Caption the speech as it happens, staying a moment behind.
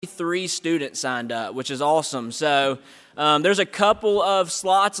3 students signed up, which is awesome. So there's a couple of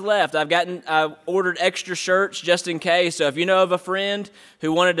slots left. I ordered extra shirts just in case. So if you know of a friend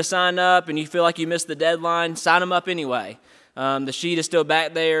who wanted to sign up and you feel like you missed the deadline, sign them up anyway. The sheet is still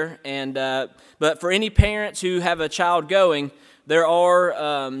back there. But for any parents who have a child going, there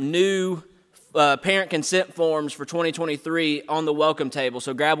are new parent consent forms for 2023 on the welcome table.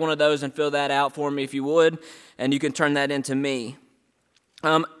 So grab one of those and fill that out for me if you would, and you can turn that into me.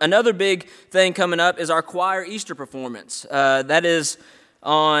 Another big thing coming up is our choir Easter performance. That is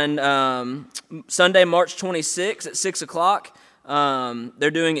on Sunday, March 26th at 6 o'clock. They're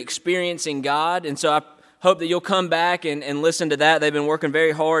doing Experiencing God, and so I hope that you'll come back and listen to that. They've been working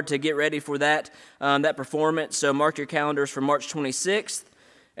very hard to get ready for that performance, so mark your calendars for March 26th.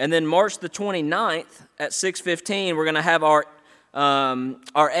 And then March the 29th at 6:15, we're going to have our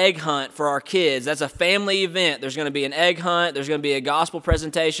egg hunt for our kids. That's a family event. There's going to be an egg hunt. There's going to be a gospel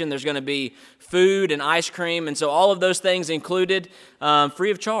presentation. There's going to be food and ice cream. And so all of those things included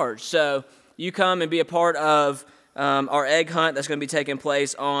free of charge. So you come and be a part of our egg hunt that's going to be taking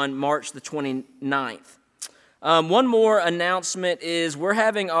place on March the 29th. One more announcement is we're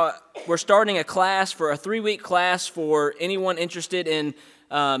starting a class for a 3-week class for anyone interested in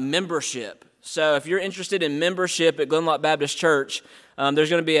membership. So if you're interested in membership at Glenlock Baptist Church, there's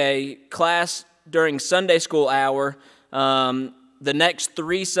going to be a class during Sunday school hour the next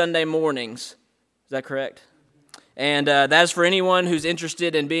 3 Sunday mornings. Is that correct? And that is for anyone who's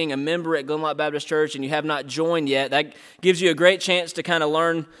interested in being a member at Glenlock Baptist Church and you have not joined yet. That gives you a great chance to kind of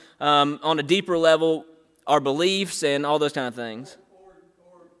learn on a deeper level our beliefs and all those kind of things.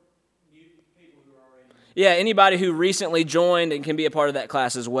 Yeah, anybody who recently joined and can be a part of that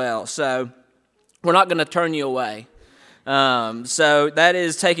class as well. So we're not going to turn you away. So that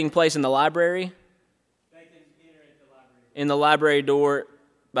is taking place in the library. They can enter at the library. In the library door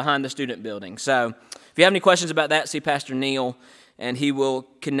behind the student building. So if you have any questions about that, see Pastor Neil, and he will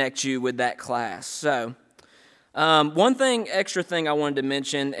connect you with that class. So one extra thing I wanted to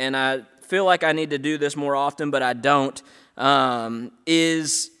mention, and I feel like I need to do this more often, but I don't,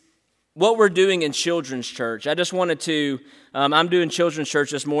 is what we're doing in children's church. I just wanted to, I'm doing children's church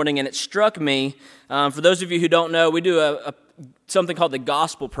this morning, and it struck me, for those of you who don't know, we do something called the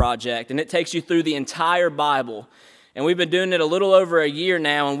Gospel Project, and it takes you through the entire Bible. And we've been doing it a little over a year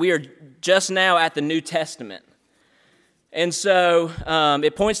now, and we are just now at the New Testament. And so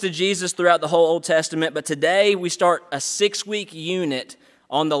it points to Jesus throughout the whole Old Testament, but today we start a 6-week unit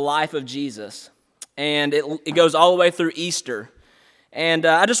on the life of Jesus. And it goes all the way through Easter. And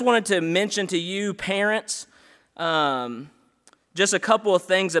I just wanted to mention to you, parents, just a couple of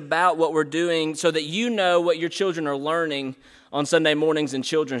things about what we're doing so that you know what your children are learning on Sunday mornings in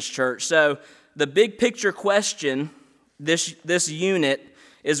children's church. So the big picture question, this unit,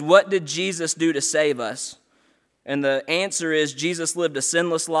 is what did Jesus do to save us? And the answer is Jesus lived a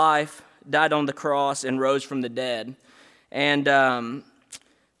sinless life, died on the cross, and rose from the dead. And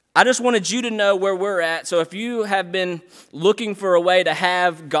I just wanted you to know where we're at. So if you have been looking for a way to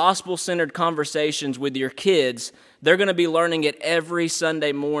have gospel-centered conversations with your kids, they're going to be learning it every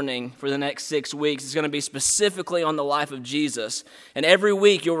Sunday morning for the next 6 weeks. It's going to be specifically on the life of Jesus. And every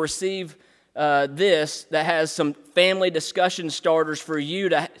week you'll receive this that has some family discussion starters for you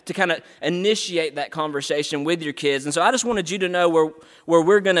to kind of initiate that conversation with your kids. And so I just wanted you to know where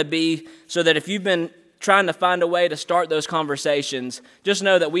we're going to be so that if you've been trying to find a way to start those conversations, just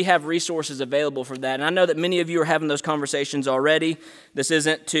know that we have resources available for that. And I know that many of you are having those conversations already. This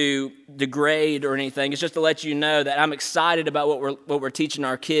isn't to degrade or anything. It's just to let you know that I'm excited about what we're teaching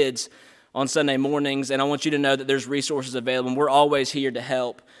our kids on Sunday mornings, and I want you to know that there's resources available. And we're always here to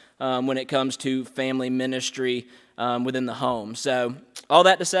help when it comes to family ministry within the home. So all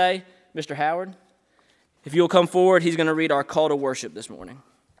that to say, Mr. Howard, if you'll come forward, he's going to read our call to worship this morning.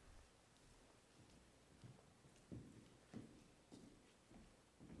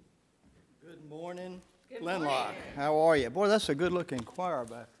 Morning, Glenlock. How are you? Boy, that's a good-looking choir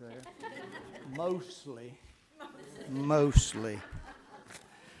back there. Mostly.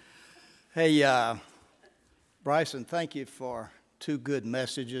 Hey, Bryson, thank you for 2 good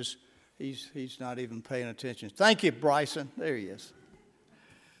messages. He's not even paying attention. Thank you, Bryson. There he is.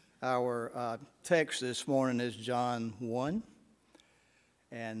 Our text this morning is John 1.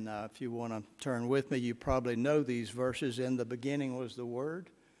 And if you want to turn with me, you probably know these verses. In the beginning was the Word.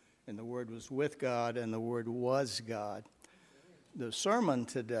 And the Word was with God, and the Word was God. The sermon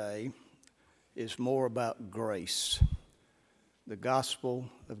today is more about grace, the gospel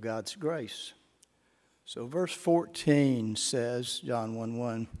of God's grace. So verse 14 says, John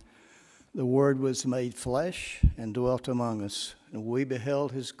 1:1, The Word was made flesh and dwelt among us, and we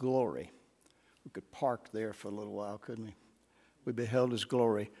beheld his glory. We could park there for a little while, couldn't we? We beheld his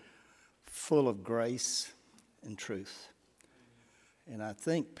glory, full of grace and truth. And I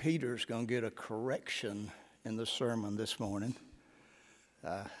think Peter's going to get a correction in the sermon this morning.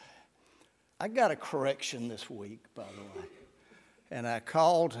 I got a correction this week, by the way. And I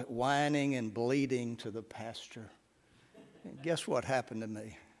called whining and bleeding to the pastor. And guess what happened to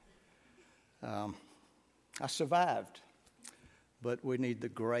me? I survived. But we need the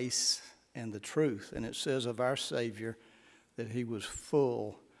grace and the truth. And it says of our Savior that he was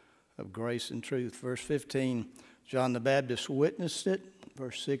full of grace and truth. Verse 15, John the Baptist witnessed it.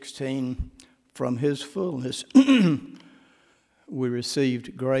 Verse 16, from his fullness we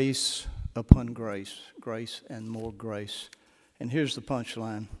received grace upon grace, grace and more grace. And here's the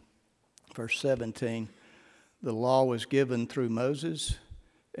punchline. Verse 17, the law was given through Moses,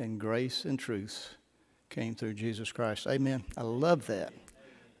 and grace and truth came through Jesus Christ. Amen. I love that.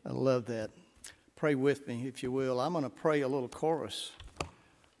 I love that. Pray with me, if you will. I'm going to pray a little chorus.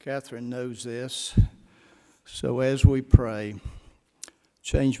 Catherine knows this. So as we pray,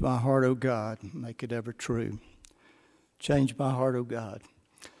 change my heart, O God, make it ever true. Change my heart, O God.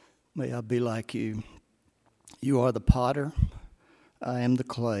 May I be like you. You are the potter. I am the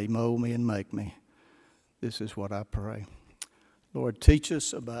clay. Mold me and make me. This is what I pray. Lord, teach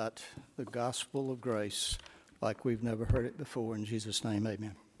us about the gospel of grace like we've never heard it before. In Jesus' name,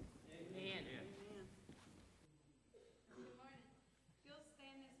 amen.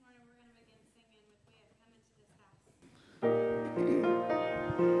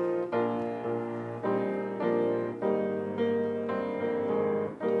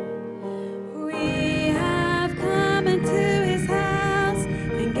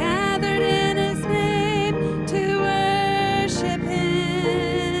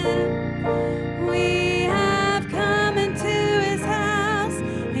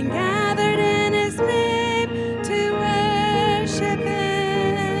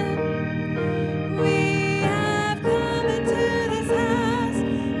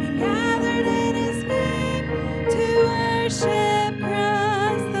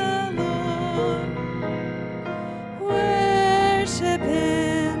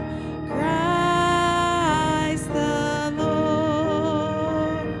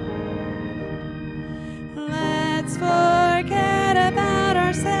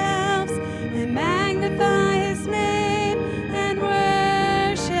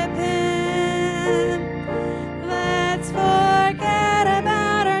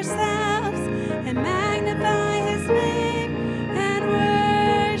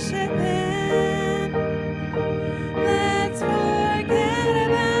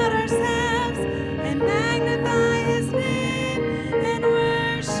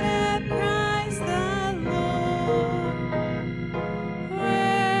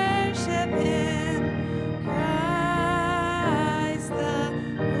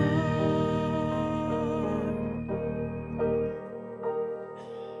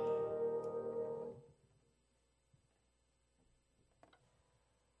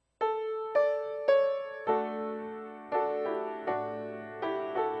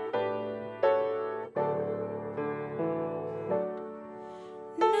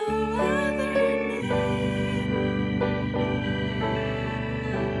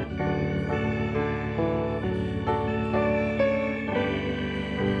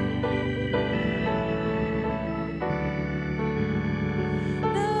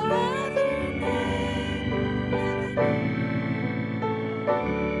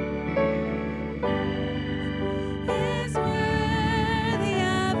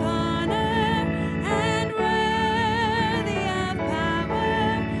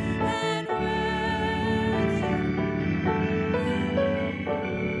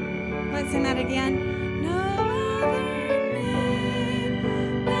 Sing that again. No other name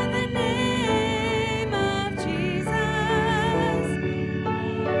than the name of Jesus.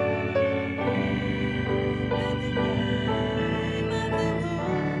 Than the name of the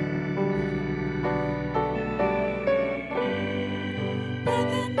Lord. Than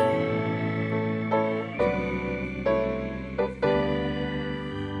the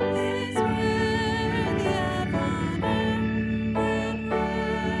is worthy of honor and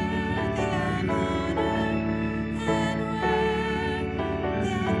worthy of honor.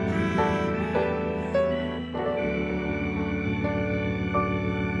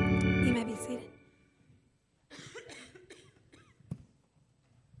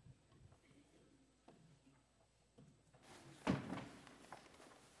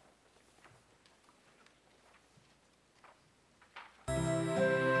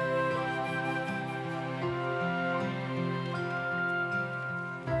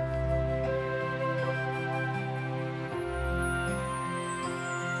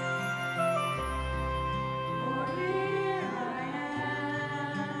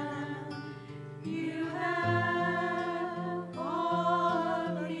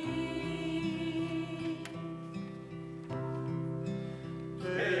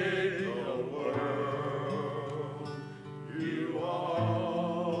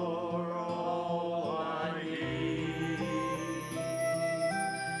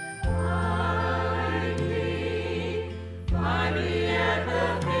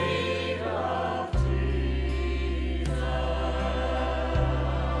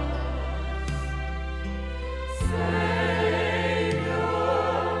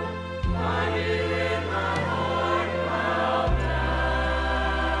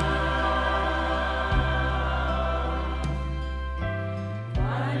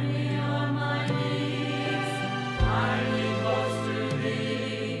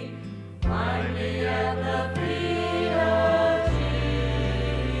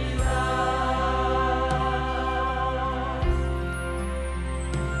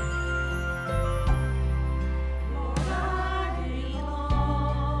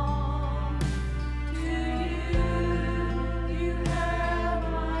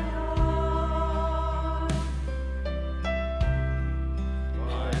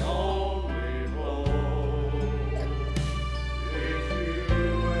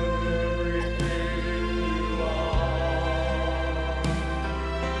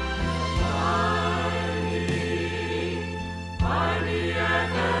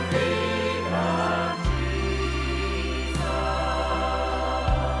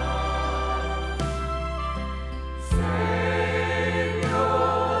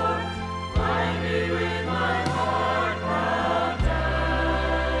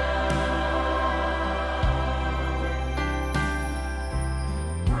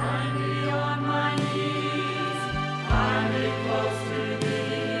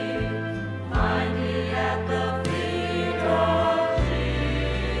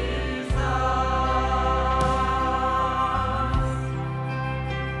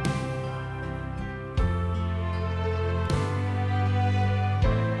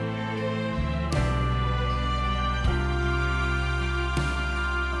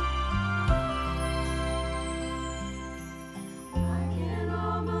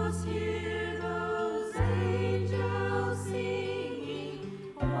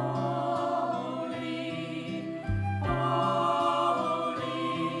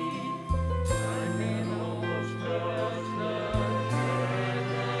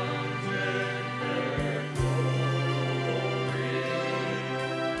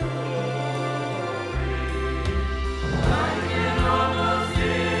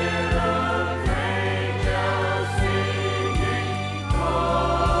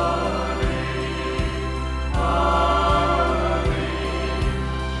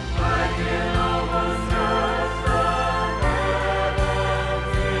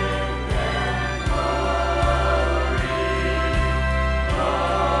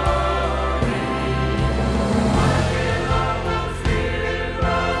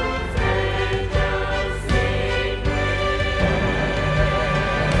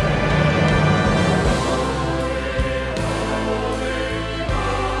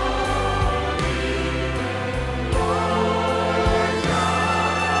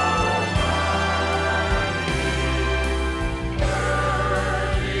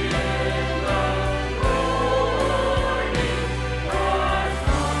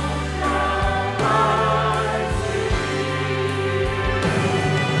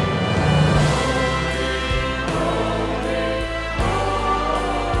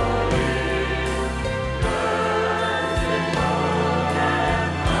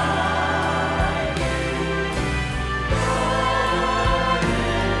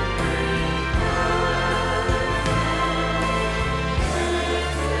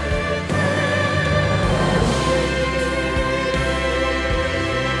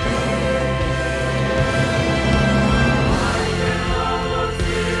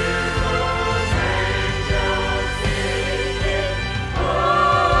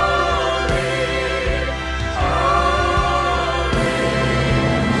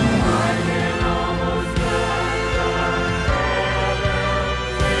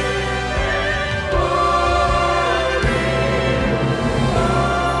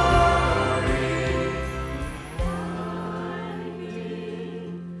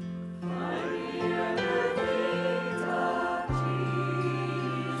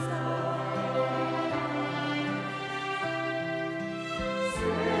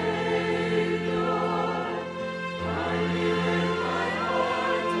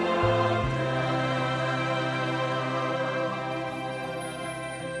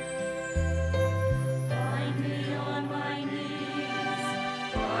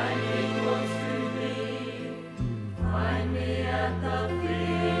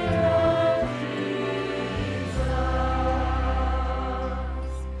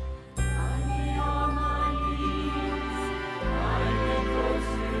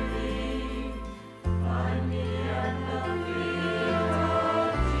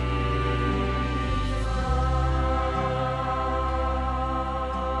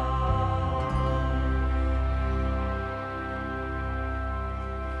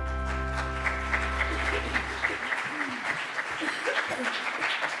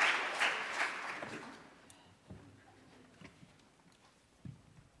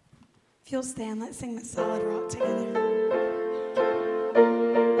 If you'll stand, let's sing the Solid Rock together.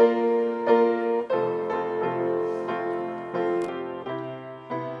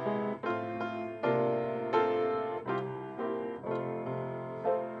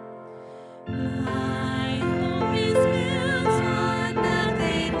 My hope is built on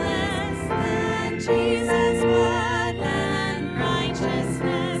nothing less than Jesus' blood and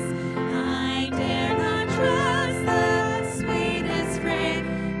righteousness. I dare not trust the sweetest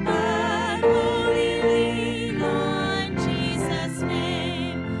frame, but wholly lean on Jesus'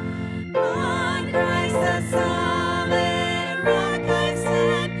 name. On Christ the solid rock I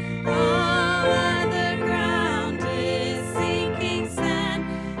stand, all other ground is sinking sand.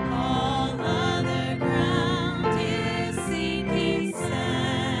 All other ground is sinking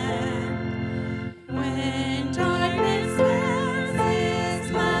sand. When darkness veils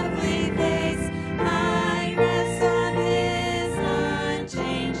His lovely face, I rest on His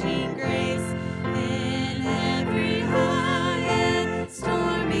unchanging grace. In every high and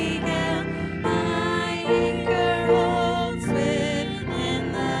stormy gale, my anchor holds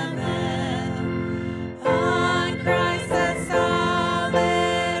within the veil. On Christ the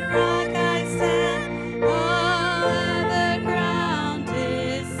solid rock I stand, all other ground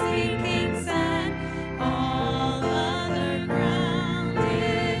is sinking sand. All other ground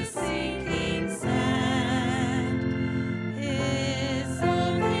is sinking sand. His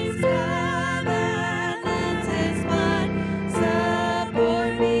oath covenant, His blood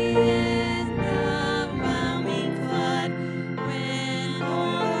support me in the whelming flood. When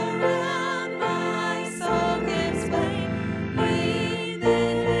all around my soul gives way, He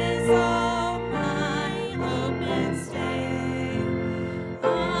then is all my hope and stay.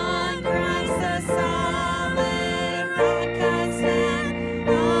 On Christ the solid rock I stand,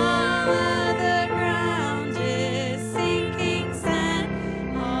 all other ground is sinking sand.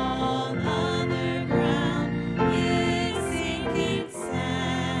 All other ground is sinking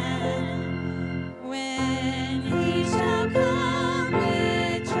sand. When He shall come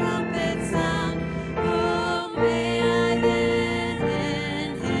with trumpet sound, oh, may I then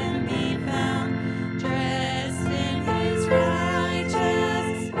in Him be found, dressed in His righteousness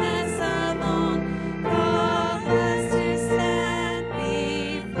alone, faultless to stand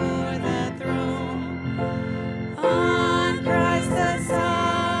before the throne. On Christ the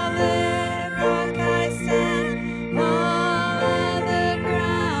solid rock I stand, all other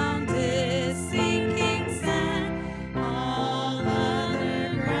ground is sinking sand. All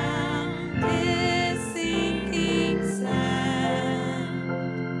other ground is sinking sand.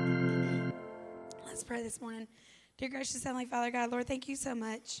 Let's pray this morning. Dear gracious Heavenly Father God, Lord, thank you so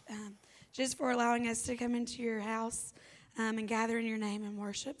much just for allowing us to come into your house and gather in your name and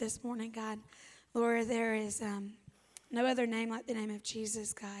worship this morning, God. Lord, there is no other name like the name of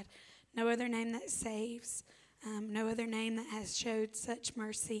Jesus, God. No other name that saves. No other name that has showed such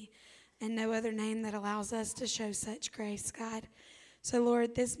mercy. And no other name that allows us to show such grace, God. So,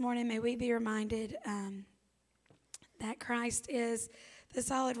 Lord, this morning may we be reminded that Christ is the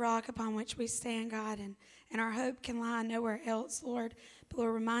solid rock upon which we stand, God, and our hope can lie nowhere else, Lord. But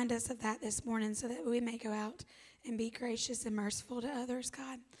Lord, remind us of that this morning so that we may go out and be gracious and merciful to others,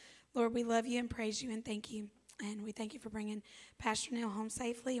 God. Lord, we love you and praise you and thank you. And we thank you for bringing Pastor Neil home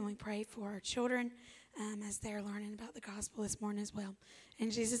safely, and we pray for our children as they're learning about the gospel this morning as well. In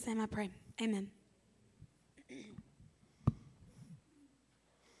Jesus' name I pray. Amen.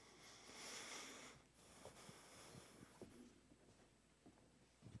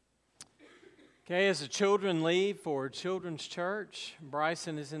 Okay, as the children leave for Children's Church,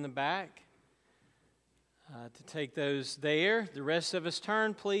 Bryson is in the back to take those there. The rest of us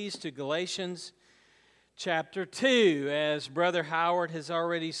turn, please, to Galatians chapter 2. As Brother Howard has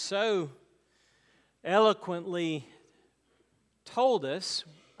already so eloquently told us,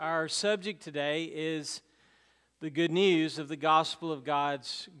 our subject today is the good news of the gospel of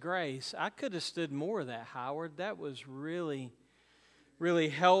God's grace. I could have stood more of that, Howard. That was really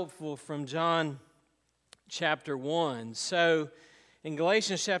helpful from John chapter 1. So in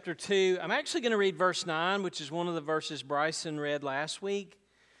Galatians chapter 2, I'm actually going to read verse 9, which is one of the verses Bryson read last week,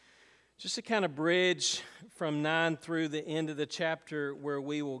 just to kind of bridge from 9 through the end of the chapter where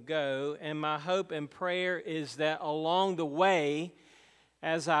we will go. And my hope and prayer is that along the way,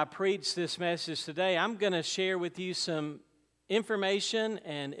 as I preach this message today, I'm going to share with you some information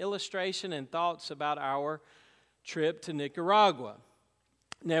and illustration and thoughts about our trip to Nicaragua.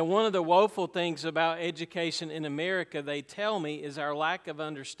 Now, one of the woeful things about education in America, they tell me, is our lack of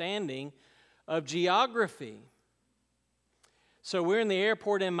understanding of geography. So we're in the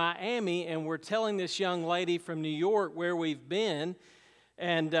airport in Miami, and we're telling this young lady from New York where we've been,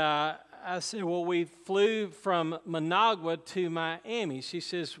 and I said, well, we flew from Managua to Miami. She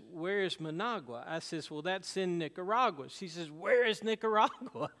says, where is Managua? I says, well, that's in Nicaragua. She says, where is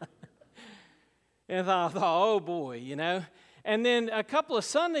Nicaragua? And I thought, oh, boy, you know. And then a couple of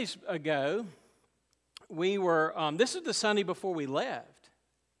Sundays ago, we were, this is the Sunday before we left.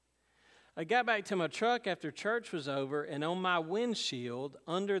 I got back to my truck after church was over, and on my windshield,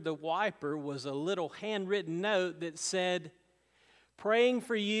 under the wiper, was a little handwritten note that said, praying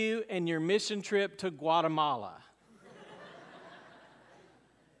for you and your mission trip to Guatemala.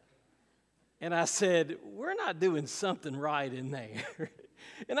 And I said, we're not doing something right in there.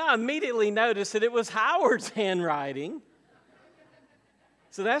 And I immediately noticed that it was Howard's handwriting.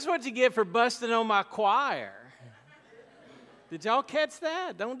 So that's what you get for busting on my choir. Did y'all catch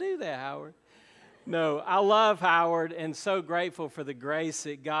that? Don't do that, Howard. No, I love Howard and so grateful for the grace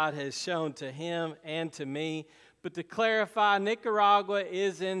that God has shown to him and to me. But to clarify, Nicaragua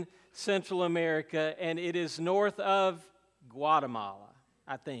is in Central America, and it is north of Guatemala,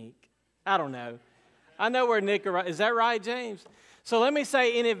 I think. I don't know. I know where Nicaragua is. That right, James? So let me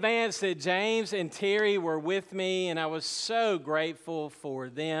say in advance that James and Terry were with me, and I was so grateful for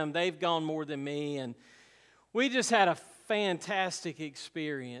them. They've gone more than me, and we just had a fantastic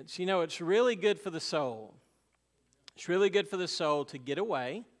experience. You know, it's really good for the soul. It's really good for the soul to get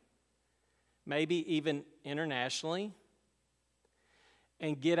away, maybe even internationally,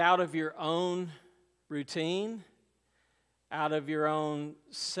 and get out of your own routine, out of your own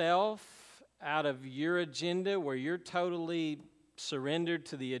self, out of your agenda where you're totally surrendered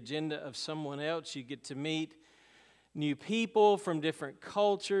to the agenda of someone else. You get to meet new people from different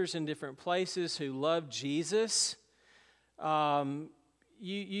cultures and different places who love Jesus.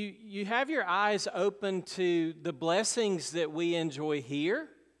 You have your eyes open to the blessings that we enjoy here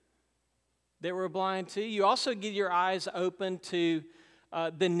that we're blind to. You also get your eyes open to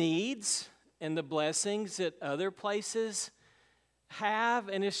the needs and the blessings that other places have.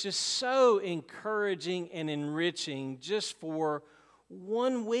 And it's just so encouraging and enriching just for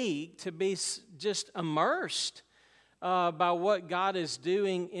 1 week to be just immersed by what God is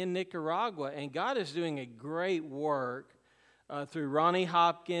doing in Nicaragua. And God is doing a great work through Ronnie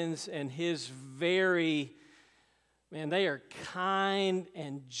Hopkins and his very, man, they are kind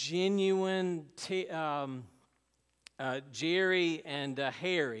and genuine. Jerry and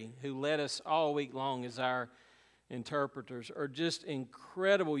Harry, who led us all week long as our interpreters, are just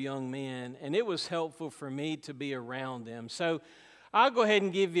incredible young men, and it was helpful for me to be around them. So I'll go ahead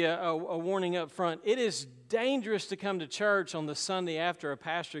and give you a warning up front. It is dangerous to come to church on the Sunday after a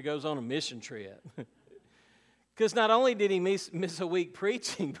pastor goes on a mission trip. Because not only did he miss a week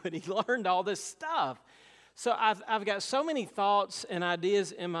preaching, but he learned all this stuff. So I've got so many thoughts and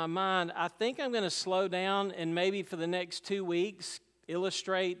ideas in my mind. I think I'm going to slow down and maybe for the next 2 weeks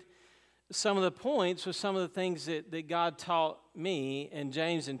illustrate some of the points with some of the things that God taught me and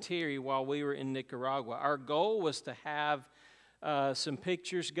James and Terry while we were in Nicaragua. Our goal was to have some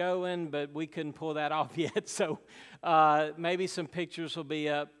pictures going, but we couldn't pull that off yet. So maybe some pictures will be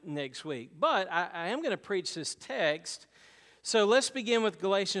up next week. But I am going to preach this text. So let's begin with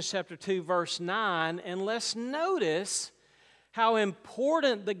Galatians chapter 2, verse 9, and let's notice how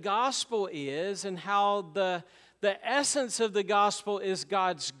important the gospel is and how the essence of the gospel is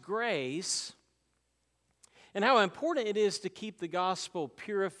God's grace, and how important it is to keep the gospel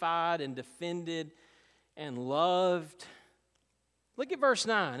purified and defended and loved. Look at verse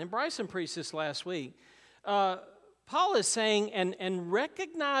 9, and Bryson preached this last week. Paul is saying, and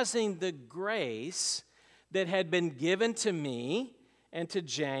recognizing the grace that had been given to me and to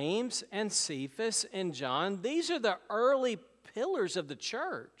James and Cephas and John. These are the early pillars of the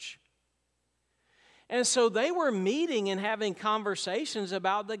church. And so they were meeting and having conversations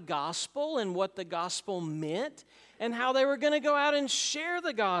about the gospel and what the gospel meant and how they were going to go out and share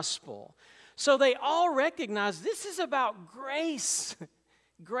the gospel. So they all recognized this is about grace,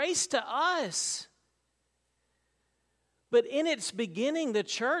 grace to us. But in its beginning, the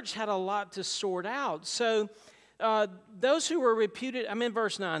church had a lot to sort out. So those who were reputed, I'm in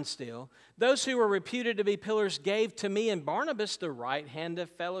verse 9 still, those who were reputed to be pillars gave to me and Barnabas the right hand of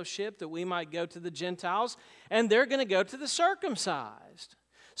fellowship that we might go to the Gentiles, and they're going to go to the circumcised.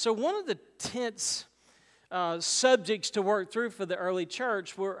 So one of the tense subjects to work through for the early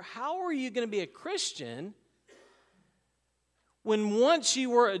church were, how are you going to be a Christian when once you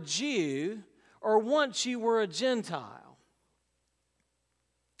were a Jew or once you were a Gentile?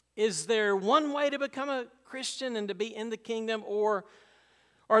 Is there one way to become a Christian and to be in the kingdom, or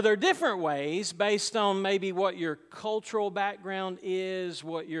are there different ways based on maybe what your cultural background is,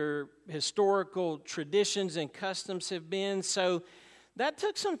 what your historical traditions and customs have been? So that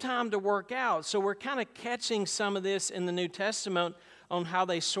took some time to work out. So we're kind of catching some of this in the New Testament on how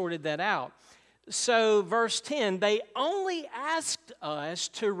they sorted that out. So verse 10, they only asked us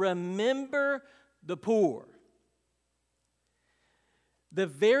to remember the poor. The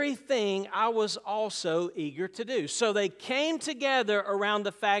very thing I was also eager to do. So they came together around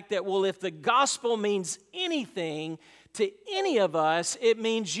the fact that, well, if the gospel means anything to any of us, it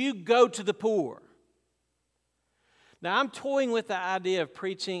means you go to the poor. Now, I'm toying with the idea of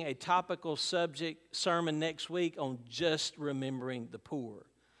preaching a topical subject sermon next week on just remembering the poor.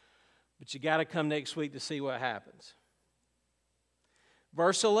 But you got to come next week to see what happens.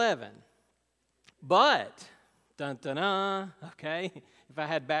 Verse 11. But, dun dun dun, okay, if I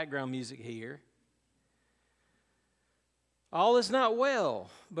had background music here. All is not well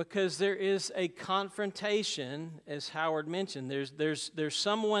because there is a confrontation, as Howard mentioned. There's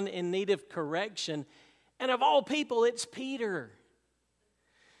someone in need of correction, and of all people, it's Peter.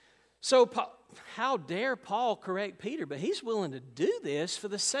 So how dare Paul correct Peter? But he's willing to do this for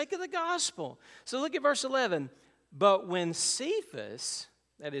the sake of the gospel. So look at verse 11. But when Cephas,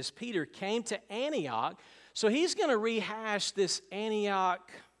 that is Peter, came to Antioch, so he's going to rehash this Antioch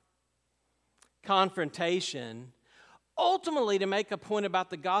confrontation, ultimately to make a point about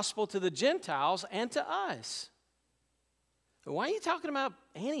the gospel to the Gentiles and to us. But why are you talking about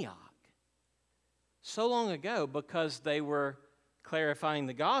Antioch so long ago? Because they were clarifying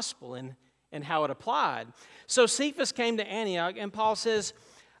the gospel and how it applied. So Cephas came to Antioch, and Paul says,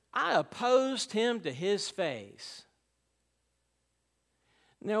 I opposed him to his face.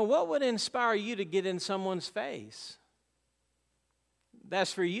 Now, what would inspire you to get in someone's face?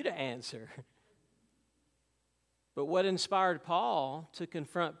 That's for you to answer. But what inspired Paul to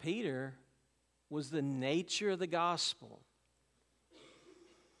confront Peter was the nature of the gospel.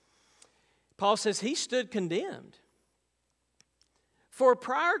 Paul says he stood condemned. For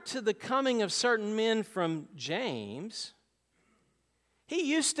prior to the coming of certain men from James, he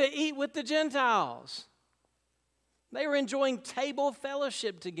used to eat with the Gentiles. They were enjoying table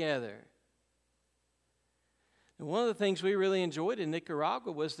fellowship together. And one of the things we really enjoyed in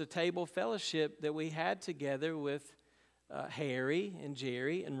Nicaragua was the table fellowship that we had together with Harry and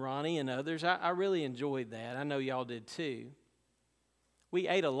Jerry and Ronnie and others. I really enjoyed that. I know y'all did too. We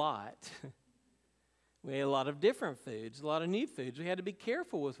ate a lot. We ate a lot of different foods, a lot of new foods. We had to be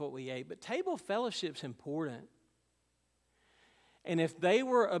careful with what we ate, but table fellowship's important. And if they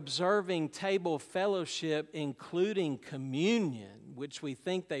were observing table fellowship, including communion, which we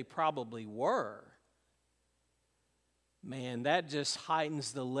think they probably were, man, that just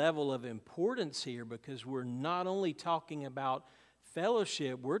heightens the level of importance here, because we're not only talking about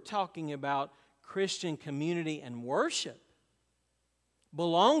fellowship, we're talking about Christian community and worship,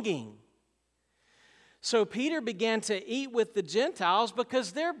 belonging. So Peter began to eat with the Gentiles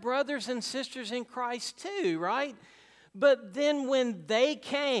because they're brothers and sisters in Christ too, right? But then when they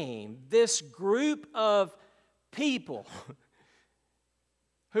came, this group of people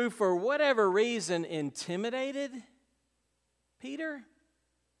who for whatever reason intimidated Peter,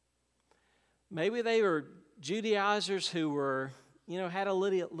 maybe they were Judaizers who were, had a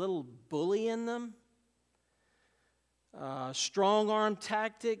little bully in them, strong-arm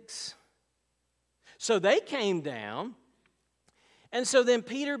tactics. So they came down, and so then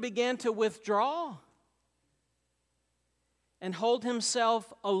Peter began to withdraw and hold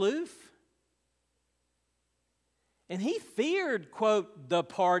himself aloof. And he feared, quote, the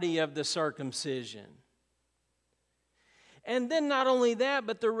party of the circumcision. And then not only that,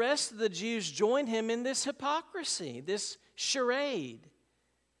 but the rest of the Jews joined him in this hypocrisy, this charade,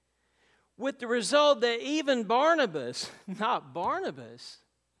 with the result that even Barnabas, not Barnabas,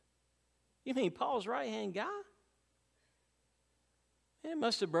 you mean Paul's right-hand guy? It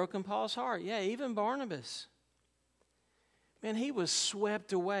must have broken Paul's heart. Yeah, even Barnabas. Man, he was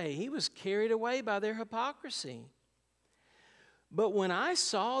swept away. He was carried away by their hypocrisy. But when I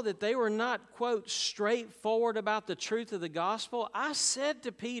saw that they were not, quote, straightforward about the truth of the gospel, I said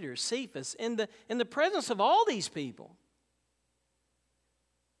to Peter, Cephas, in the presence of all these people,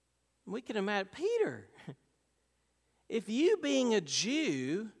 we can imagine, Peter, if you being a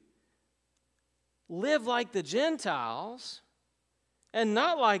Jew live like the Gentiles and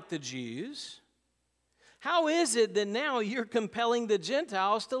not like the Jews, how is it that now you're compelling the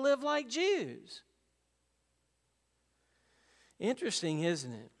Gentiles to live like Jews? Interesting,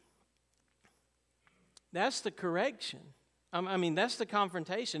 isn't it? That's the correction. That's the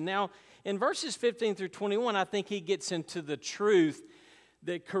confrontation. Now, in verses 15 through 21, I think he gets into the truth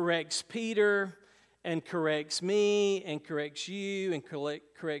that corrects Peter and corrects me and corrects you and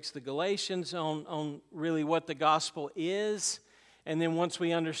corrects the Galatians on really what the gospel is And then once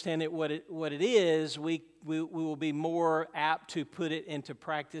we understand what it is, we will be more apt to put it into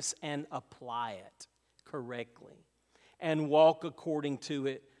practice and apply it correctly and walk according to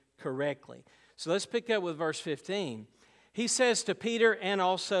it correctly. So let's pick up with verse 15. He says to Peter and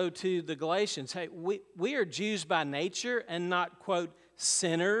also to the Galatians, hey, we are Jews by nature and not, quote,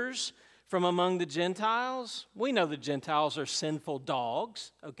 sinners from among the Gentiles. We know the Gentiles are sinful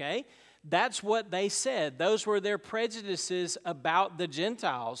dogs, okay? That's what they said. Those were their prejudices about the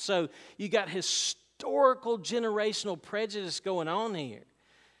Gentiles. So you got historical generational prejudice going on here.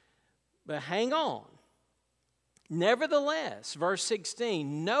 But hang on. Nevertheless, verse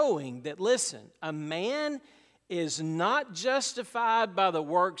 16, knowing that, listen, a man is not justified by the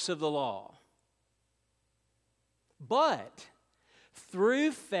works of the law, but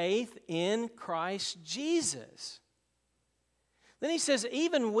through faith in Christ Jesus. Then he says,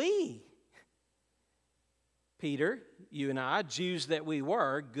 even we, Peter, you and I, Jews that we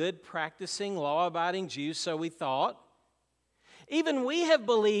were, good practicing, law-abiding Jews, so we thought, even we have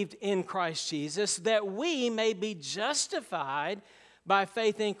believed in Christ Jesus that we may be justified by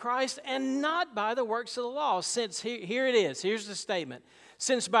faith in Christ and not by the works of the law. Since, here it is, here's the statement.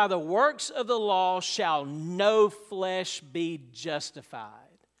 Since by the works of the law shall no flesh be justified.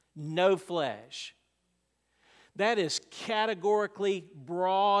 No flesh. That is categorically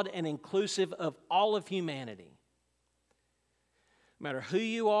broad and inclusive of all of humanity. No matter who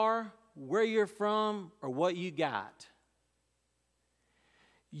you are, where you're from, or what you got.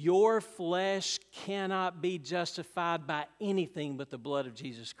 Your flesh cannot be justified by anything but the blood of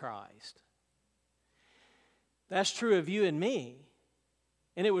Jesus Christ. That's true of you and me.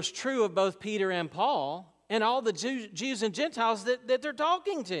 And it was true of both Peter and Paul and all the Jews and Gentiles that they're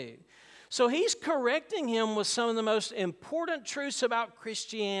talking to. So he's correcting him with some of the most important truths about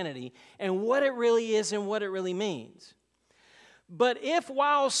Christianity and what it really is and what it really means. But if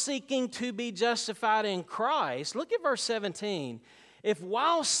while seeking to be justified in Christ, look at verse 17. If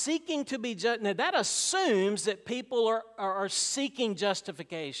while seeking to be justified, now that assumes that people are seeking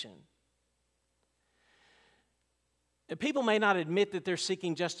justification. And people may not admit that they're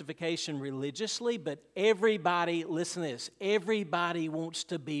seeking justification religiously, but everybody, listen to this, everybody wants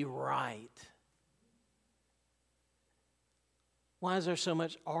to be right. Why is there so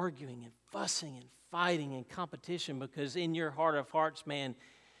much arguing and fussing and fighting and competition? Because in your heart of hearts, man,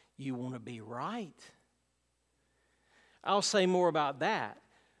 you want to be right. I'll say more about that.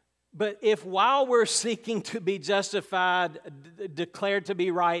 But if while we're seeking to be justified, declared to be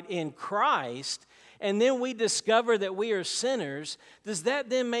right in Christ, and then we discover that we are sinners, does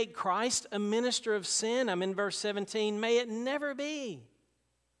that then make Christ a minister of sin? I'm in verse 17. May it never be.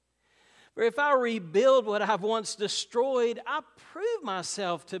 For if I rebuild what I've once destroyed, I prove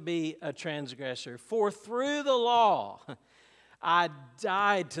myself to be a transgressor. For through the law, I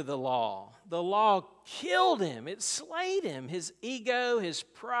died to the law. The law killed him. It slayed him. His ego, his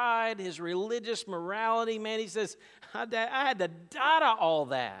pride, his religious morality. Man, he says, I had to die to all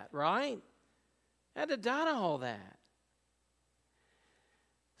that, right? I had to die to all that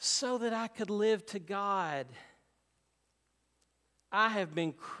so that I could live to God. I have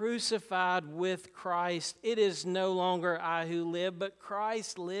been crucified with Christ. It is no longer I who live, but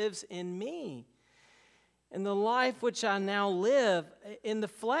Christ lives in me. And the life which I now live in the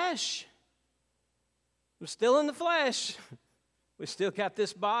flesh. I'm still in the flesh. We still got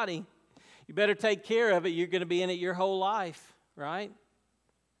this body. You better take care of it. You're going to be in it your whole life, right?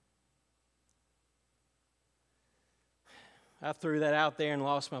 I threw that out there and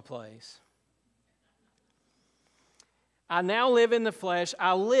lost my place. I now live in the flesh.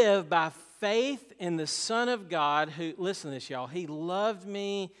 I live by faith in the Son of God who, listen to this, y'all, He loved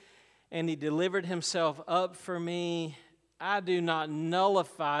me and He delivered Himself up for me. I do not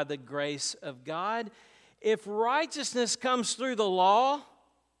nullify the grace of God. If righteousness comes through the law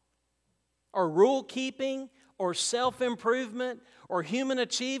or rule keeping or self-improvement or human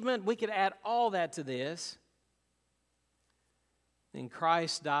achievement, we could add all that to this. Then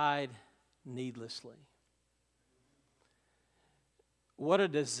Christ died needlessly. What a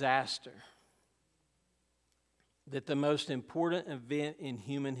disaster that the most important event in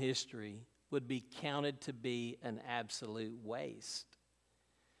human history would be counted to be an absolute waste.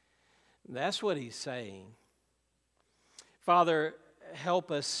 That's what he's saying. Father,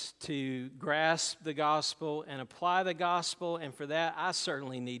 help us to grasp the gospel and apply the gospel, and for that, I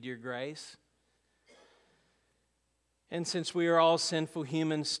certainly need your grace. And since we are all sinful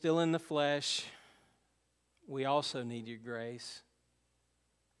humans still in the flesh, we also need your grace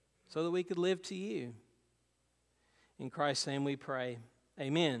so that we could live to you. In Christ's name we pray.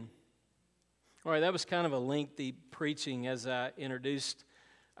 Amen. All right, that was kind of a lengthy preaching as I introduced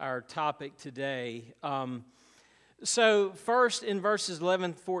our topic today. So first in verses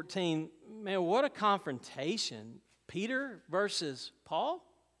 11 to 14, man, what a confrontation. Peter versus Paul?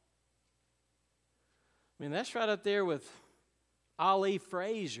 I mean, that's right up there with Ali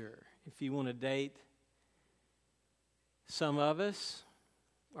Frazier, if you want to date some of us.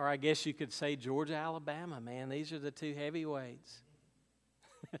 Or I guess you could say Georgia, Alabama, man. These are the two heavyweights.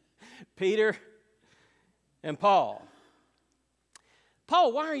 Peter and Paul.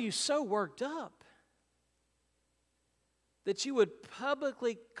 Paul, why are you so worked up that you would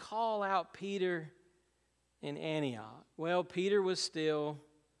publicly call out Peter in Antioch? Well, Peter was still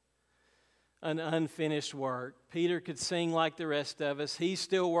an unfinished work. Peter could sing like the rest of us. He's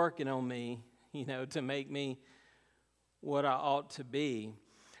still working on me, to make me what I ought to be.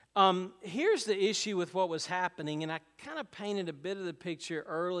 Here's the issue with what was happening, and I kind of painted a bit of the picture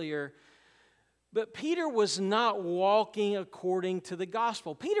earlier. But Peter was not walking according to the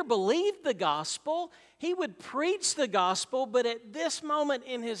gospel. Peter believed the gospel. He would preach the gospel, but at this moment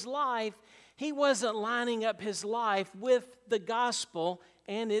in his life, he wasn't lining up his life with the gospel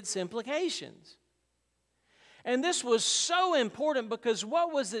and its implications. And this was so important because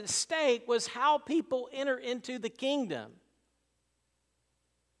what was at stake was how people enter into the kingdom.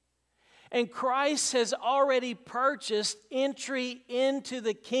 And Christ has already purchased entry into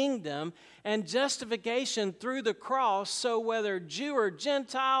the kingdom and justification through the cross. So whether Jew or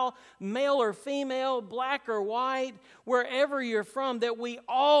Gentile, male or female, black or white, wherever you're from, that we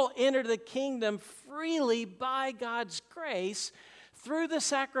all enter the kingdom freely by God's grace through the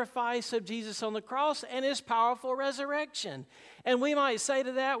sacrifice of Jesus on the cross and His powerful resurrection. And we might say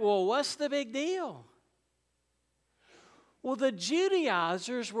to that, well, what's the big deal? Well, the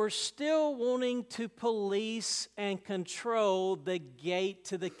Judaizers were still wanting to police and control the gate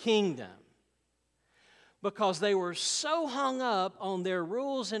to the kingdom because they were so hung up on their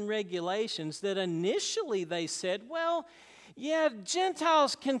rules and regulations that initially they said, well, yeah,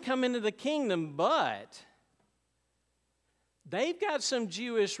 Gentiles can come into the kingdom, but they've got some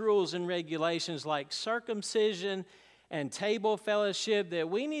Jewish rules and regulations like circumcision and table fellowship that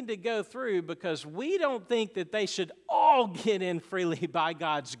we need to go through because we don't think that they should all get in freely by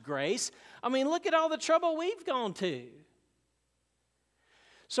God's grace. I mean, look at all the trouble we've gone to.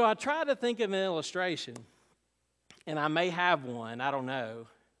 So I try to think of an illustration, and I may have one, I don't know.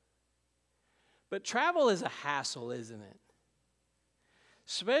 But travel is a hassle, isn't it?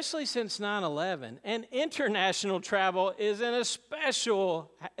 Especially since 9/11. And international travel is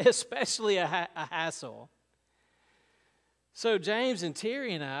especially a hassle. So James and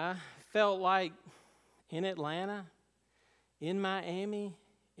Terry and I felt like in Atlanta, in Miami,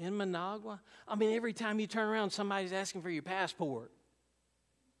 in Managua. I mean, every time you turn around, somebody's asking for your passport.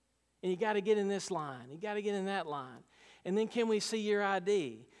 And you got to get in this line. You got to get in that line. And then can we see your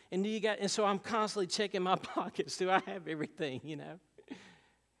ID? And so I'm constantly checking my pockets. Do I have everything,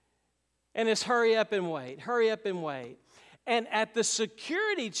 And it's hurry up and wait, hurry up and wait. And at the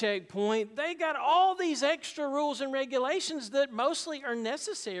security checkpoint, they got all these extra rules and regulations that mostly are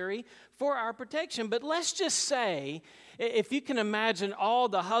necessary for our protection. But let's just say, if you can imagine all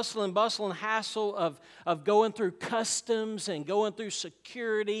the hustle and bustle and hassle of going through customs and going through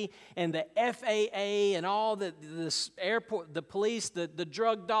security and the FAA and all this airport, the police, the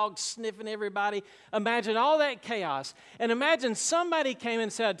drug dogs sniffing everybody. Imagine all that chaos. And imagine somebody came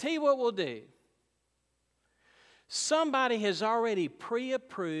and said, I'll tell you what we'll do. Somebody has already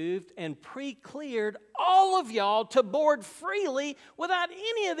pre-approved and pre-cleared all of y'all to board freely without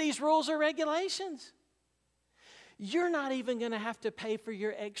any of these rules or regulations. You're not even going to have to pay for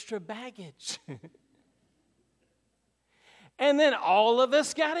your extra baggage. And then all of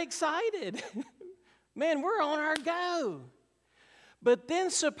us got excited. Man, we're on our go. But then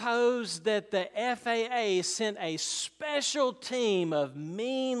suppose that the FAA sent a special team of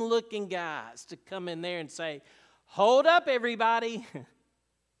mean-looking guys to come in there and say, hold up, everybody.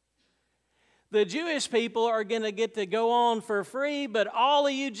 The Jewish people are going to get to go on for free, but all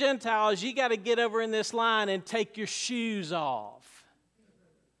of you Gentiles, you got to get over in this line and take your shoes off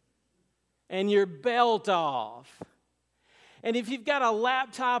and your belt off. And if you've got a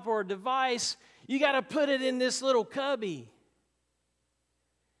laptop or a device, you got to put it in this little cubby.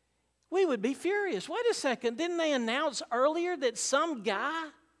 We would be furious. Wait a second, didn't they announce earlier that some guy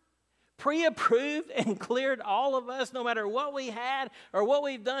pre-approved and cleared all of us, no matter what we had or what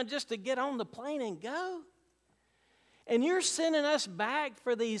we've done, just to get on the plane and go? And you're sending us back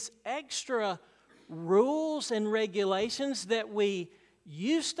for these extra rules and regulations that we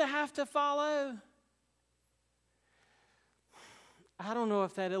used to have to follow? I don't know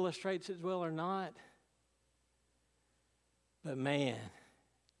if that illustrates it well or not. But man,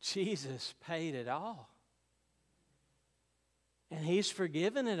 Jesus paid it all. And He's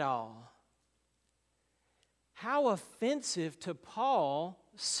forgiven it all. How offensive to Paul,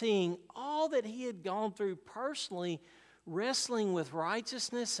 seeing all that he had gone through personally, wrestling with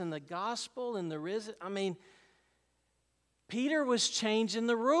righteousness and the gospel and the risen. I mean, Peter was changing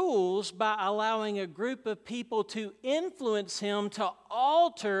the rules by allowing a group of people to influence him to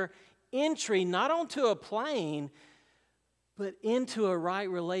alter entry, not onto a plane, but into a right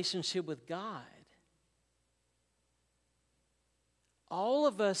relationship with God. All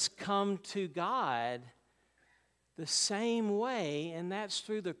of us come to God the same way, and that's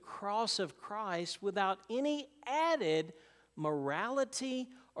through the cross of Christ without any added morality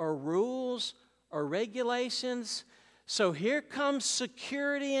or rules or regulations. So here comes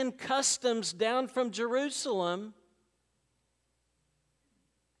security and customs down from Jerusalem.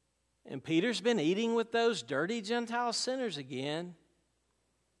 And Peter's been eating with those dirty Gentile sinners again.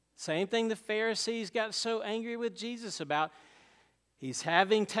 Same thing the Pharisees got so angry with Jesus about. He's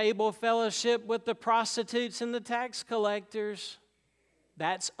having table fellowship with the prostitutes and the tax collectors.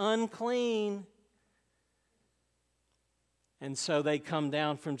 That's unclean. And so they come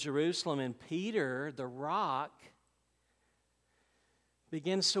down from Jerusalem, and Peter, the rock,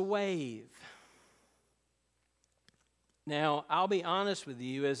 begins to wave. Now, I'll be honest with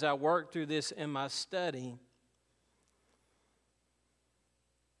you, as I work through this in my study,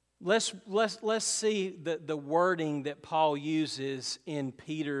 let's see the wording that Paul uses in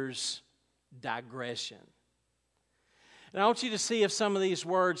Peter's digression. And I want you to see if some of these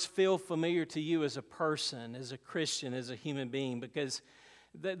words feel familiar to you as a person, as a Christian, as a human being, because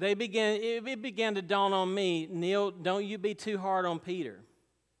it began to dawn on me, Neil, don't you be too hard on Peter.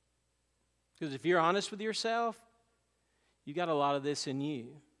 Because if you're honest with yourself, you got a lot of this in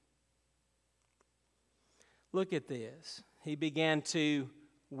you. Look at this. He began to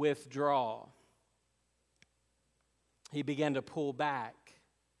withdraw. He began to pull back.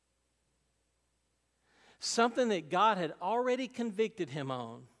 Something that God had already convicted him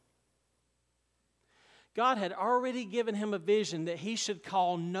on. God had already given him a vision that he should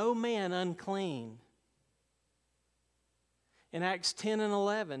call no man unclean. In Acts 10 and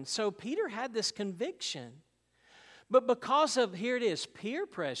 11. So Peter had this conviction. But because of, here it is, peer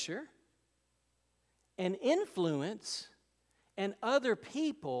pressure and influence and other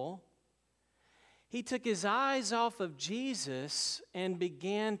people, he took his eyes off of Jesus and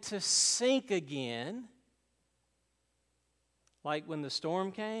began to sink again. Like when the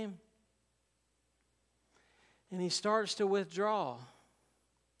storm came. And he starts to withdraw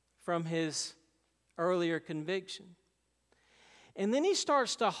from his earlier conviction. And then he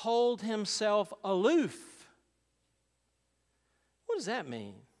starts to hold himself aloof. What does that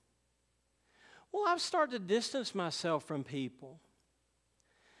mean? Well, I've started to distance myself from people.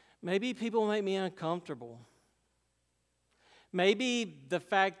 Maybe people make me uncomfortable. Maybe the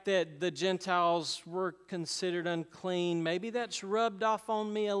fact that the Gentiles were considered unclean, maybe that's rubbed off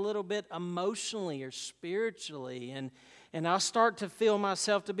on me a little bit emotionally or spiritually, and I'll start to feel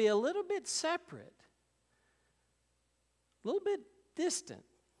myself to be a little bit separate, a little bit distant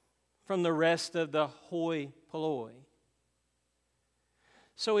from the rest of the hoi polloi.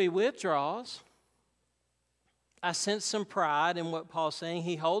 So he withdraws. I sense some pride in what Paul's saying.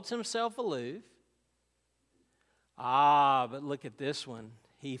 He holds himself aloof. But look at this one.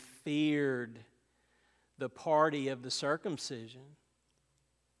 He feared the party of the circumcision.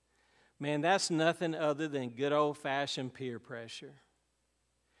 Man, that's nothing other than good old-fashioned peer pressure.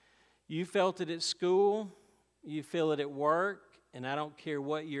 You felt it at school. You feel it at work. And I don't care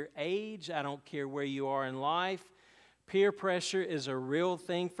what your age. I don't care where you are in life. Peer pressure is a real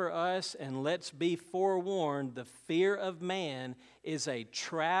thing for us, and let's be forewarned, the fear of man is a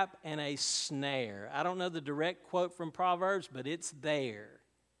trap and a snare. I don't know the direct quote from Proverbs, but it's there.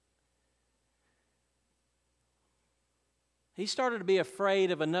 He started to be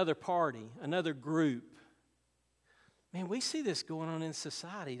afraid of another party, another group. Man, we see this going on in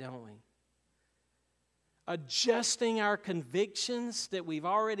society, don't we? Adjusting our convictions that we've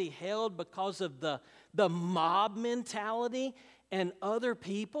already held because of the mob mentality and other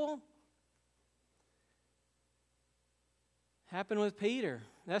people. Happened with Peter.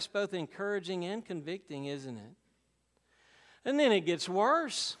 That's both encouraging and convicting, isn't it? And then it gets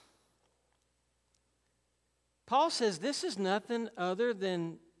worse. Paul says this is nothing other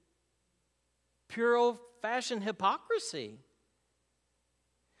than pure old-fashioned hypocrisy.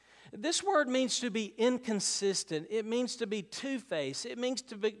 This word means to be inconsistent. It means to be two-faced. It means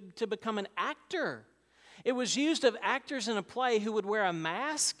to become an actor. It was used of actors in a play who would wear a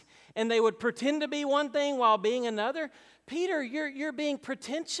mask and they would pretend to be one thing while being another. Peter, you're being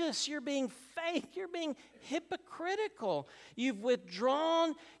pretentious, you're being fake, you're being hypocritical. You've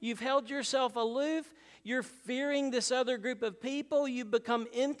withdrawn, you've held yourself aloof, you're fearing this other group of people, you've become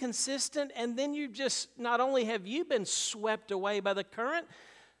inconsistent, and then you just, not only have you been swept away by the current,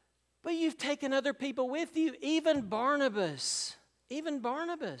 but you've taken other people with you, even Barnabas. Even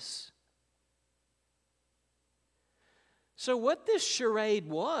Barnabas. So what this charade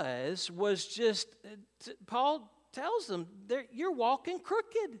was just, Paul tells them, you're walking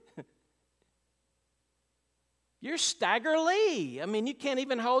crooked. You're staggerly. I mean, you can't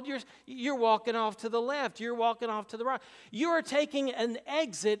even hold you're walking off to the left. You're walking off to the right. You are taking an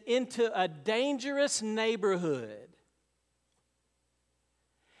exit into a dangerous neighborhood.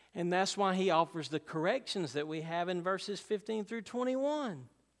 And that's why he offers the corrections that we have in verses 15 through 21.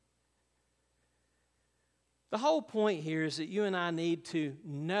 The whole point here is that you and I need to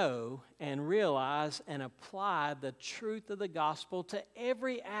know and realize and apply the truth of the gospel to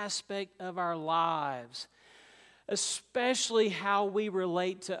every aspect of our lives, especially how we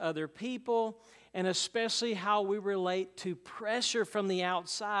relate to other people and especially how we relate to pressure from the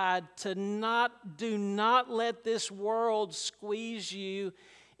outside to do not let this world squeeze you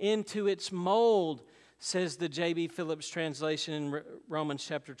into its mold, says the J.B. Phillips translation in Romans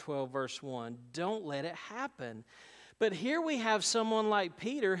chapter 12, verse 1. Don't let it happen. But here we have someone like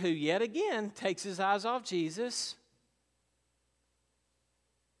Peter who yet again takes his eyes off Jesus,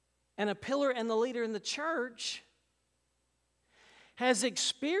 and a pillar and the leader in the church has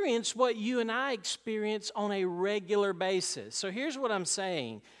experienced what you and I experience on a regular basis. So here's what I'm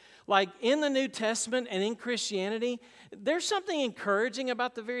saying. Like in the New Testament and in Christianity, there's something encouraging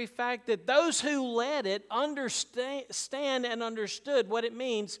about the very fact that those who led it understand and understood what it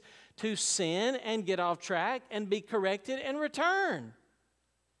means to sin and get off track and be corrected and return.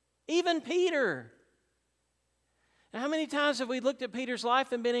 Even Peter. Now, how many times have we looked at Peter's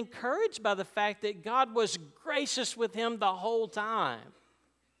life and been encouraged by the fact that God was gracious with him the whole time?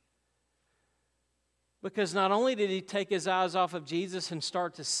 Because not only did he take his eyes off of Jesus and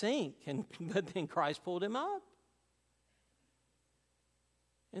start to sink, but then Christ pulled him up.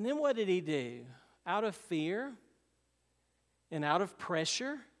 And then what did he do? Out of fear and out of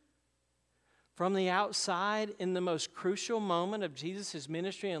pressure from the outside in the most crucial moment of Jesus'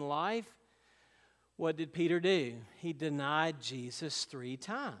 ministry and life, what did Peter do? He denied Jesus 3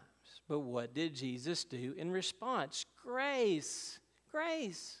 times. But what did Jesus do in response? Grace.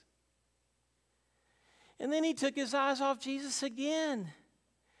 Grace. And then he took his eyes off Jesus again.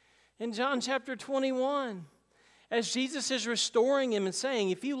 In John chapter 21, as Jesus is restoring him and saying,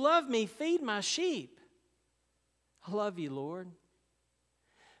 if you love me, feed my sheep. I love you, Lord.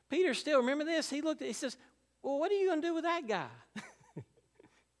 Peter still, remember this? He says, well, what are you going to do with that guy?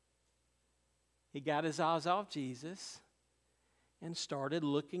 He got his eyes off Jesus and started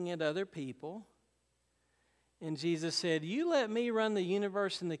looking at other people. And Jesus said, you let me run the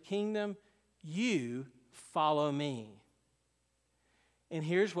universe and the kingdom, you follow me. And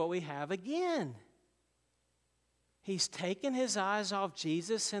here's what we have again. He's taken his eyes off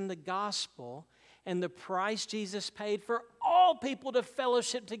Jesus and the gospel and the price Jesus paid for all people to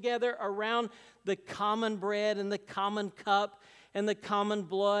fellowship together around the common bread and the common cup and the common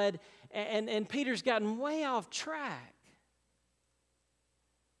blood. And Peter's gotten way off track.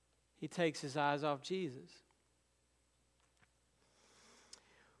 He takes his eyes off Jesus.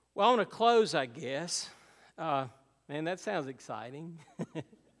 Well, I want to close, I guess. Man, that sounds exciting.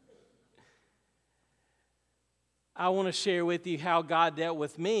 I want to share with you how God dealt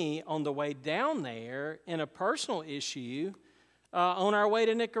with me on the way down there in a personal issue on our way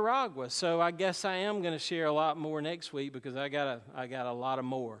to Nicaragua. So I guess I am going to share a lot more next week because I got a lot of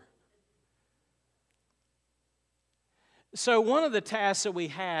more. So one of the tasks that we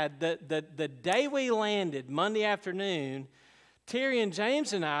had, the day we landed, Monday afternoon, Terry and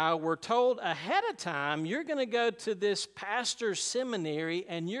James and I were told ahead of time, you're going to go to this pastor's seminary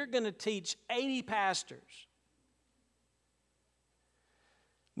and you're going to teach 80 pastors.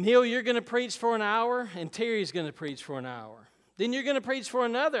 Neil, you're going to preach for an hour and Terry's going to preach for an hour. Then you're going to preach for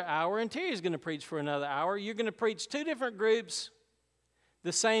another hour and Terry's going to preach for another hour. You're going to preach 2 different groups,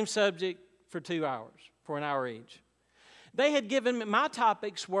 the same subject for 2 hours, for an hour each. They had given me, my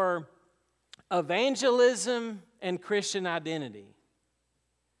topics were evangelism and Christian identity.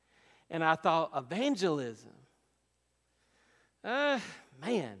 And I thought, evangelism?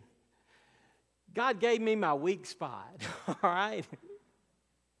 Man, God gave me my weak spot, all right?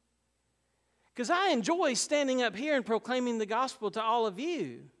 Because I enjoy standing up here and proclaiming the gospel to all of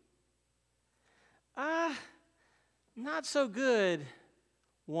you. Not so good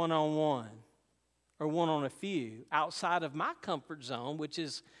one-on-one or one-on-a-few outside of my comfort zone, which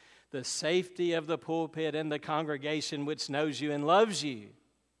is the safety of the pulpit and the congregation which knows you and loves you.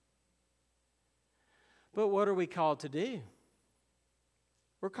 But what are we called to do?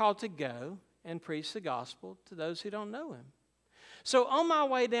 We're called to go and preach the gospel to those who don't know Him. So on my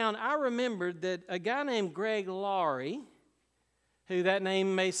way down, I remembered that a guy named Greg Laurie, who that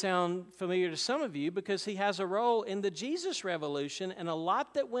name may sound familiar to some of you because he has a role in the Jesus Revolution and a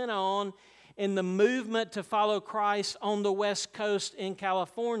lot that went on in the movement to follow Christ on the West Coast in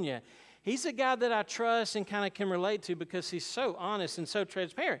California. He's a guy that I trust and kind of can relate to because he's so honest and so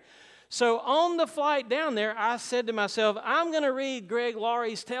transparent. So on the flight down there, I said to myself, I'm going to read Greg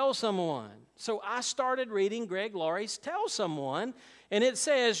Laurie's Tell Someone. So I started reading Greg Laurie's Tell Someone, and it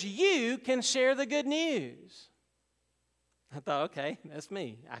says, you can share the good news. I thought, okay, that's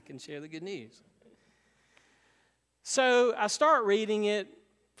me. I can share the good news. So I start reading it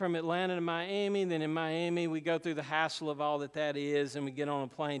from Atlanta to Miami. Then in Miami, we go through the hassle of all that is, and we get on a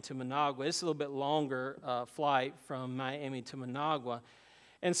plane to Managua. It's a little bit longer flight from Miami to Managua.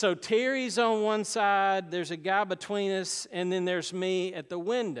 And so Terry's on one side, there's a guy between us, and then there's me at the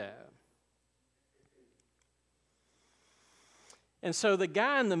window. And so the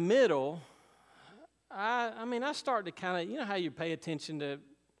guy in the middle, I start to kind of, you know how you pay attention to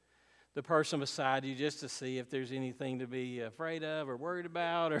the person beside you just to see if there's anything to be afraid of or worried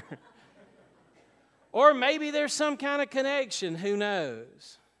about, or maybe there's some kind of connection, who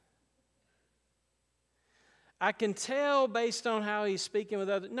knows? I can tell based on how he's speaking with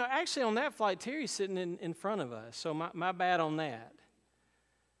others. No, actually on that flight, Terry's sitting in front of us, so my bad on that.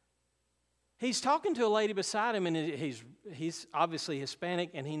 He's talking to a lady beside him, and he's obviously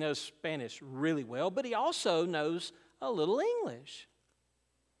Hispanic, and he knows Spanish really well, but he also knows a little English.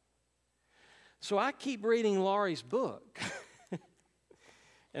 So I keep reading Laurie's book.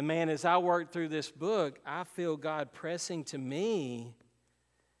 And man, as I work through this book, I feel God pressing to me,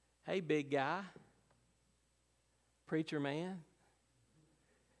 hey, big guy, preacher man,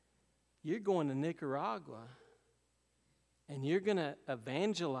 you're going to Nicaragua. And you're going to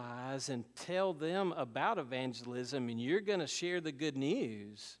evangelize and tell them about evangelism, and you're going to share the good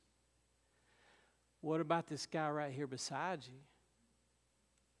news. What about this guy right here beside you?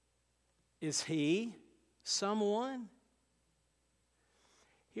 Is he someone?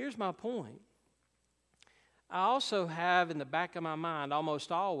 Here's my point. I also have in the back of my mind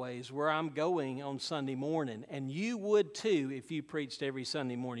almost always where I'm going on Sunday morning. And you would too if you preached every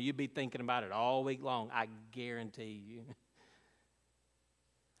Sunday morning. You'd be thinking about it all week long. I guarantee you.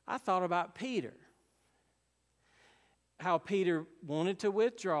 I thought about Peter. How Peter wanted to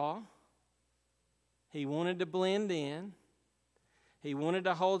withdraw. He wanted to blend in. He wanted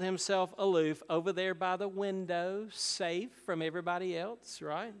to hold himself aloof over there by the window, safe from everybody else,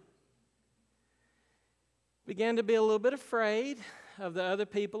 right? Began to be a little bit afraid of the other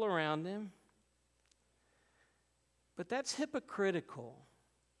people around him. But that's hypocritical.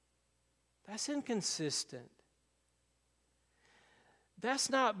 That's inconsistent.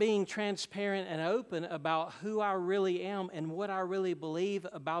 That's not being transparent and open about who I really am and what I really believe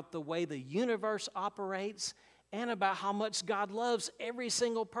about the way the universe operates and about how much God loves every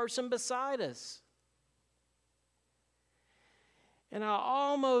single person beside us. And I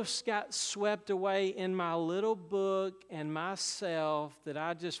almost got swept away in my little book and myself that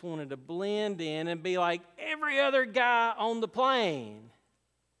I just wanted to blend in and be like every other guy on the plane.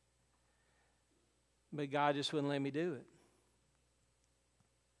 But God just wouldn't let me do it.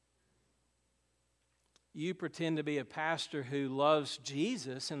 You pretend to be a pastor who loves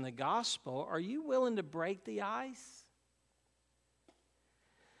Jesus and the gospel. Are you willing to break the ice?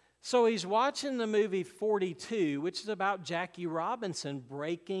 So he's watching the movie 42, which is about Jackie Robinson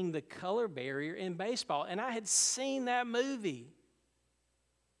breaking the color barrier in baseball. And I had seen that movie.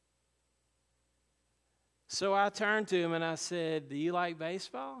 So I turned to him and I said, "Do you like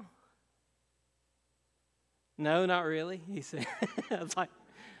baseball?" "No, not really," he said. I was like,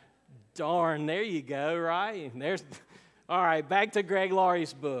 darn, there you go, right? All right, back to Greg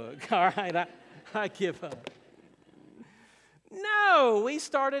Laurie's book. All right, I give up. No, we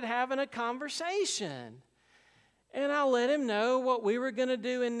started having a conversation. And I let him know what we were going to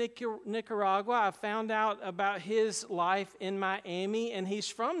do in Nicaragua. I found out about his life in Miami, and he's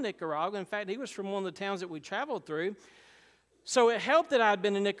from Nicaragua. In fact, he was from one of the towns that we traveled through. So it helped that I'd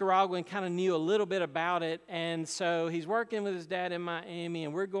been in Nicaragua and kind of knew a little bit about it. And so he's working with his dad in Miami,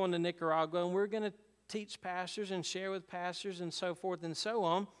 and we're going to Nicaragua, and we're going to teach pastors and share with pastors and so forth and so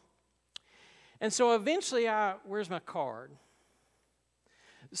on. And so eventually where's my card?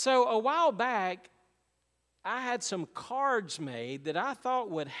 So a while back, I had some cards made that I thought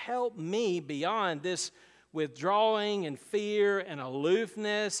would help me beyond this withdrawing and fear and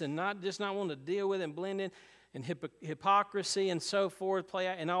aloofness and not wanting to deal with it and blend in and hypocrisy and so forth, play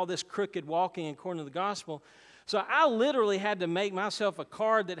out, and all this crooked walking according to the gospel. So I literally had to make myself a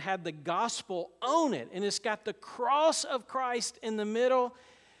card that had the gospel on it, and it's got the cross of Christ in the middle.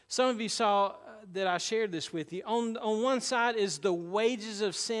 Some of you saw that I shared this with you. On one side is the wages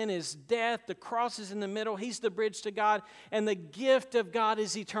of sin is death. The cross is in the middle. He's the bridge to God. And the gift of God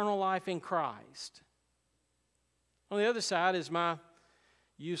is eternal life in Christ. On the other side is my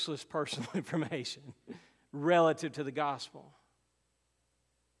useless personal information relative to the gospel.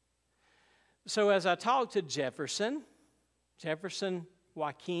 So as I talked to Jefferson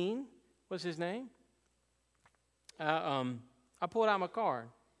Joaquin was his name, I pulled out my card.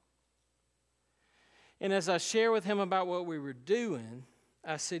 And as I shared with him about what we were doing,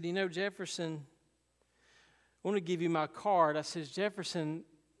 I said, Jefferson, I want to give you my card. I said, Jefferson,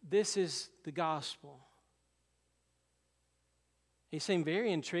 this is the gospel. He seemed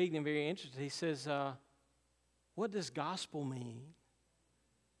very intrigued and very interested. He says, what does gospel mean?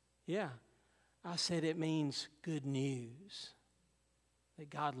 Yeah. I said, it means good news, that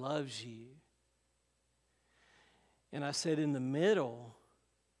God loves you. And I said, in the middle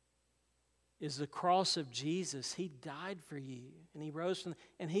is the cross of Jesus. He died for you, and He rose from,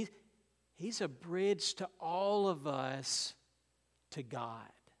 and He's a bridge to all of us to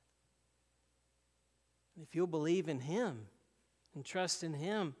God. And if you'll believe in Him and trust in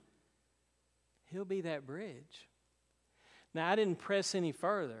Him, He'll be that bridge. Now, I didn't press any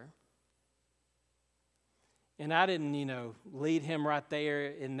further, and I didn't, lead him right there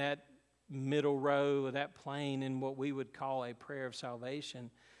in that middle row of that plane in what we would call a prayer of salvation.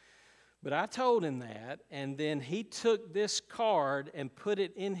 But I told him that, and then he took this card and put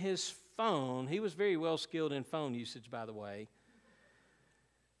it in his phone. He was very well skilled in phone usage, by the way.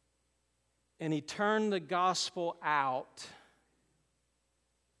 And he turned the gospel out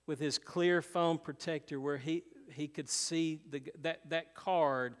with his clear phone protector where he could see that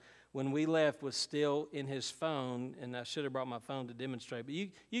card when we left was still in his phone, and I should have brought my phone to demonstrate, but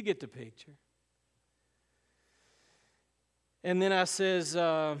you get the picture. And then I says,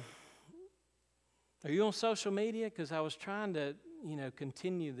 are you on social media? Because I was trying to,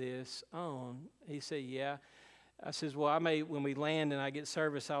 continue this on. He said, yeah. I says, well, when we land and I get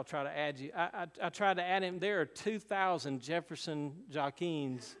service, I'll try to add you. I tried to add him. There are 2,000 Jefferson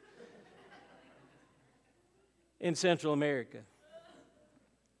Joaquins in Central America.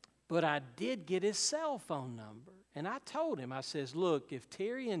 But I did get his cell phone number. And I told him, I says, look, if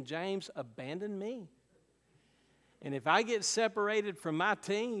Terry and James abandon me, and if I get separated from my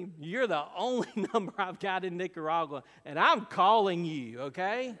team, you're the only number I've got in Nicaragua, and I'm calling you,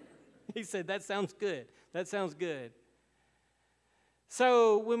 okay? He said, that sounds good. That sounds good.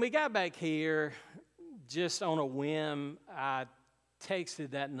 So when we got back here, just on a whim, I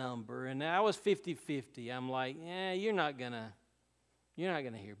texted that number, and I was 50-50. I'm like, you're not gonna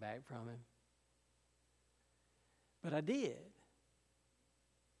hear back from him. But I did.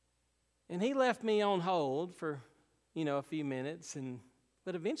 And he left me on hold for, a few minutes,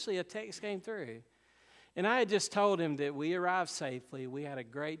 but eventually a text came through. And I had just told him that we arrived safely. We had a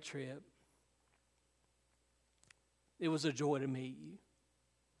great trip. It was a joy to meet you.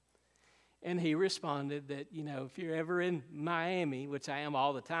 And he responded that, if you're ever in Miami, which I am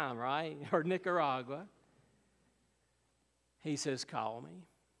all the time, right? Or Nicaragua, he says, call me.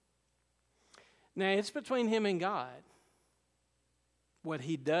 Now, it's between him and God what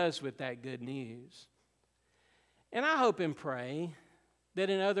he does with that good news. And I hope and pray that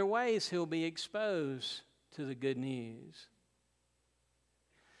in other ways he'll be exposed to the good news.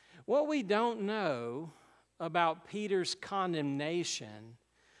 What we don't know about Peter's condemnation,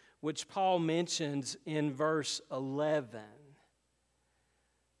 which Paul mentions in verse 11,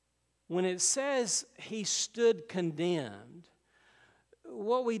 when it says he stood condemned,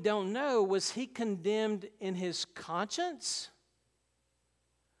 what we don't know, was he condemned in his conscience?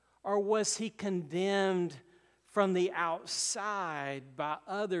 Or was he condemned from the outside by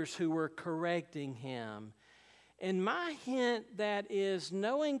others who were correcting him? And my hint that is,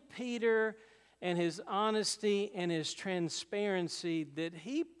 knowing Peter and his honesty and his transparency, that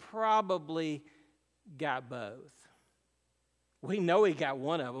he probably got both. We know he got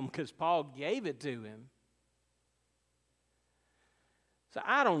one of them because Paul gave it to him. So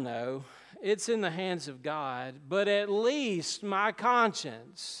I don't know. It's in the hands of God. But at least my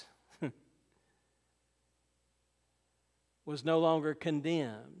conscience was no longer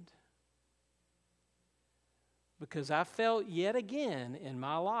condemned. because I felt yet again in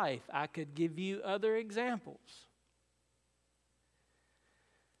my life I could give you other examples.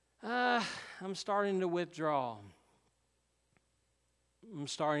 I'm starting to withdraw. I'm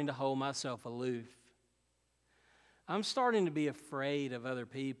starting to hold myself aloof. I'm starting to be afraid of other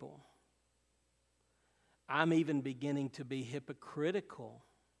people. I'm even beginning to be hypocritical.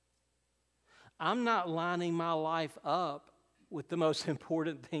 I'm not lining my life up with the most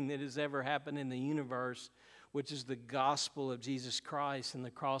important thing that has ever happened in the universe, which is the gospel of Jesus Christ and the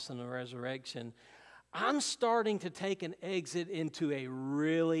cross and the resurrection. I'm starting to take an exit into a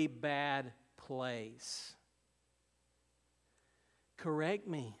really bad place. Correct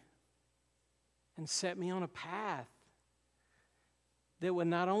me and set me on a path that would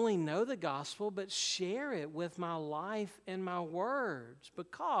not only know the gospel, but share it with my life and my words.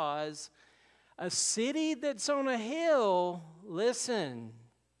 Because a city that's on a hill, listen,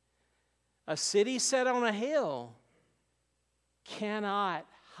 a city set on a hill cannot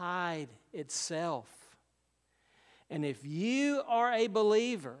hide itself. And if you are a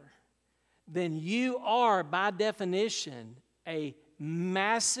believer, then you are, by definition, a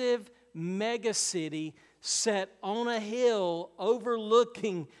massive mega city set on a hill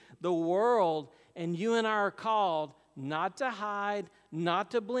overlooking the world. And you and I are called not to hide,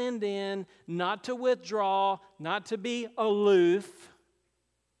 not to blend in, not to withdraw, not to be aloof.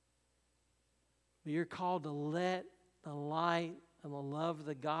 But you're called to let the light and the love of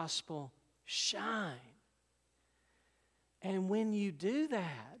the gospel shine. And when you do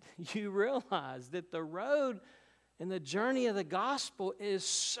that, you realize that the road and the journey of the gospel is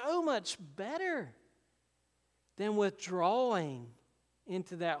so much better than withdrawing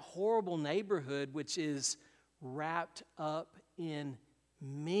into that horrible neighborhood which is wrapped up in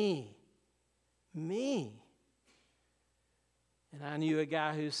me. Me. And I knew a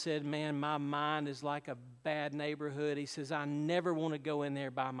guy who said, man, my mind is like a bad neighborhood. He says, I never want to go in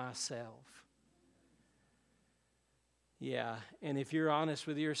there by myself. Yeah, and if you're honest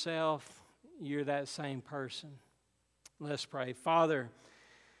with yourself, you're that same person. Let's pray. Father,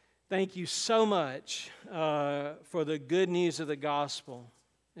 thank you so much for the good news of the gospel.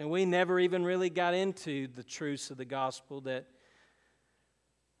 And we never even really got into the truths of the gospel that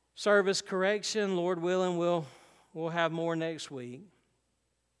serve as correction. Lord willing, we'll have more next week.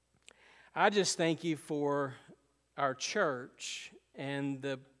 I just thank you for our church and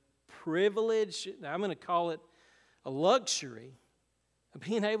the privilege, I'm going to call it a luxury, of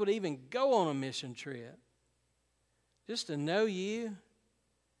being able to even go on a mission trip. Just to know you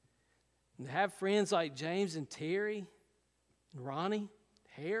and to have friends like James and Terry and Ronnie,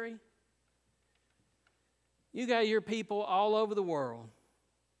 Harry. You got your people all over the world,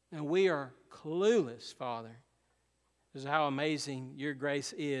 and we are clueless, Father, as to how amazing your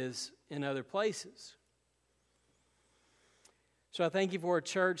grace is in other places. So I thank you for a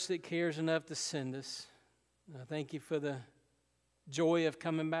church that cares enough to send us. I thank you for the joy of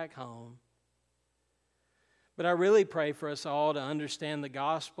coming back home. But I really pray for us all to understand the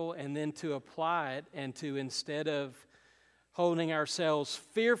gospel and then to apply it, and to, instead of holding ourselves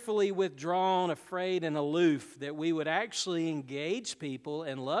fearfully withdrawn, afraid, and aloof, that we would actually engage people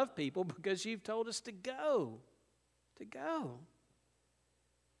and love people because you've told us to go. To go.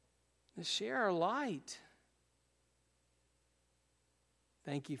 To share our light.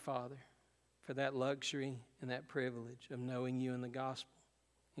 Thank you, Father, for that luxury and that privilege of knowing you in the gospel.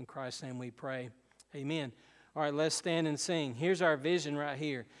 In Christ's name we pray. Amen. All right, let's stand and sing. Here's our vision right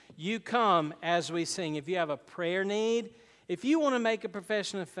here. You come as we sing. If you have a prayer need, if you want to make a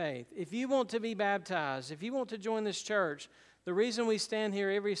profession of faith, if you want to be baptized, if you want to join this church, the reason we stand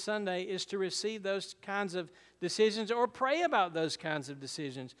here every Sunday is to receive those kinds of decisions or pray about those kinds of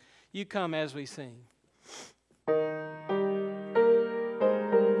decisions. You come as we sing.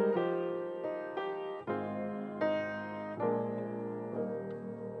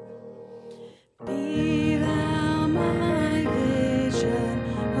 Be thou my vision,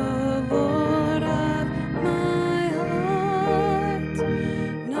 O Lord of my heart,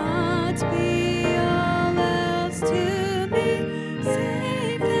 not be all else to me,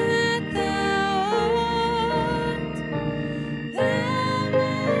 save that thou art, thou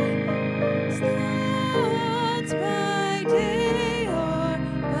my star.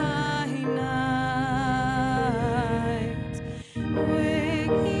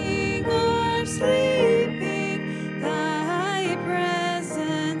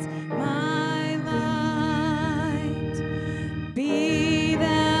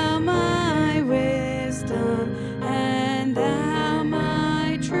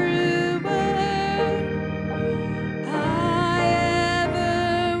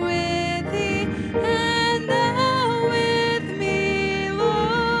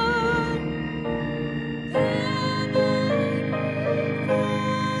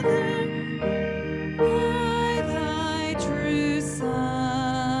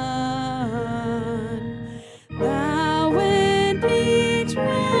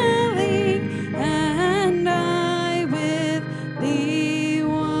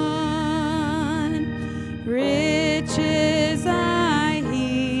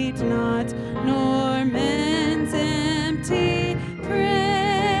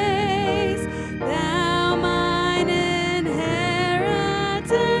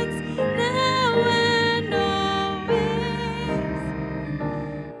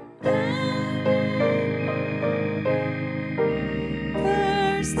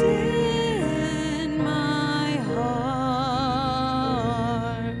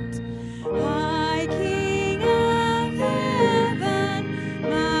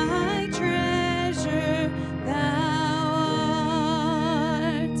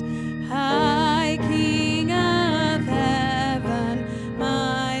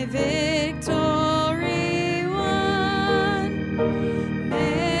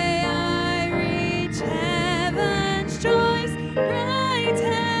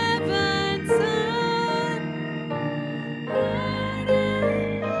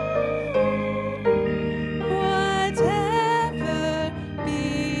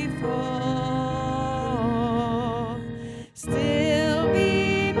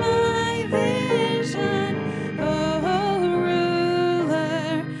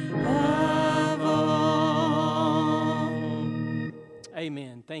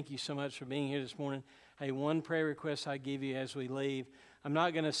 thank you so much for being here this morning. Hey, one prayer request I give you as we leave. I'm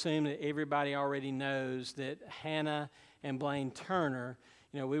not going to assume that everybody already knows that Hannah and Blaine Turner,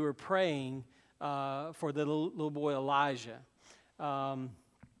 we were praying for the little boy Elijah.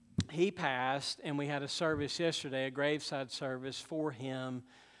 He passed, and we had a service yesterday, a graveside service for him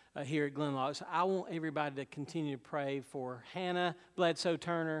here at Glenlock. So I want everybody to continue to pray for Hannah Bledsoe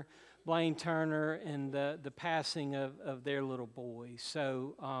Turner, Blaine Turner, and the passing of their little boy.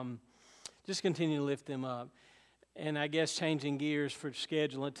 So just continue to lift them up. And I guess changing gears for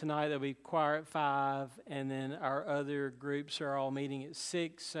scheduling, tonight there'll be choir at 5, and then our other groups are all meeting at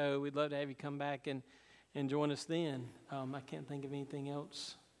 6. So we'd love to have you come back and join us then. I can't think of anything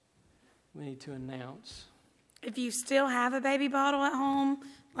else we need to announce. If you still have a baby bottle at home,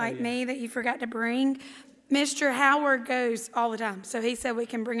 like me, that you forgot to bring, Mr. Howard goes all the time. So he said we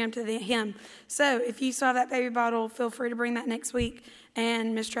can bring them to him. So if you still have that baby bottle, feel free to bring that next week.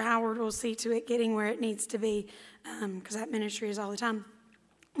 And Mr. Howard will see to it getting where it needs to be, because that ministry is all the time.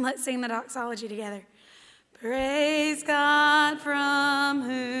 Let's sing the doxology together. Praise God from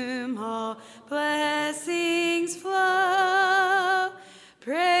whom all blessings flow.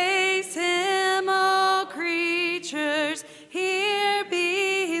 Praise him, all creatures here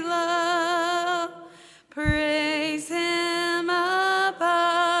below. Praise him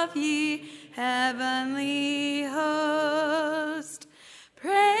above, ye heavenly host.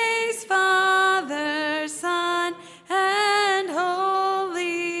 Praise Father, Son, and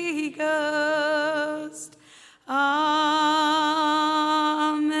Holy Ghost. Amen.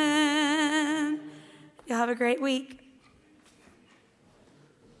 Y'all have a great week.